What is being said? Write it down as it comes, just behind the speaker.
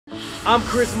I'm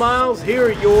Chris Miles, here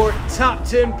are your top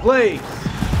 10 plays.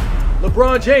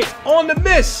 LeBron James on the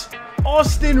miss.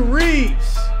 Austin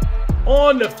Reeves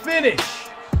on the finish.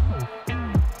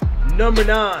 Number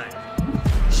 9,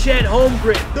 Chet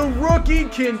Holmgren. The rookie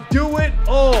can do it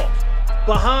all.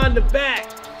 Behind the back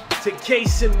to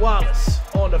Cason Wallace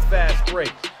on the fast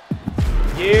break.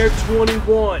 Year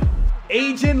 21,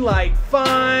 aging like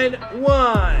fine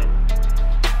wine.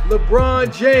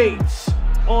 LeBron James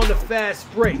on the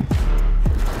fast break.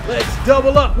 Let's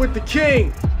double up with the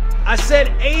king. I said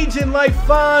aging like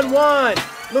fine wine.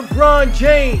 LeBron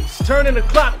James turning the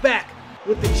clock back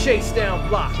with the chase down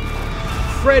block.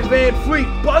 Fred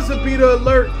VanVleet, buzzer beater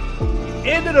alert.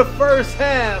 End of the first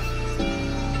half.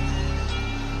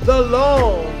 The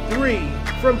long three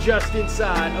from just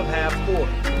inside of half court.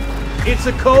 It's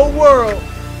a cold world.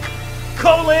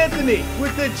 Cole Anthony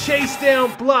with the chase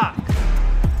down block.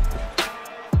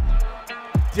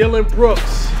 Dylan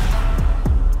Brooks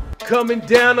coming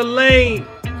down the lane,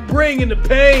 bringing the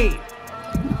pain.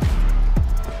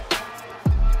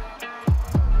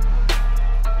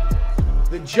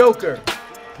 The Joker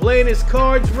playing his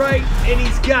cards right, and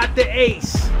he's got the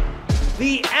ace.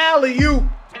 The alley-oop,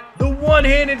 the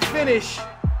one-handed finish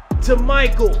to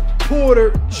Michael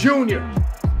Porter Jr.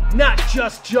 Not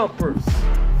just jumpers.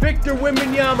 Victor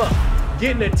Wembanyama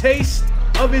getting a taste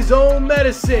of his own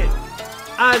medicine.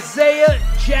 Isaiah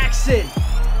Jackson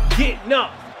getting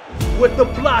up with the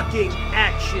blocking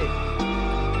action.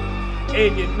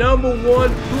 And your number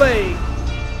one play,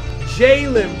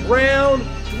 Jaylen Brown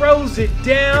throws it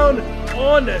down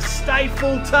on the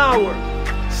Stifle Tower.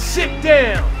 Sit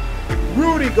down,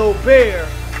 Rudy Gobert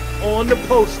on the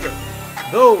poster.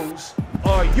 Those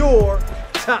are your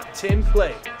top 10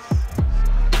 plays.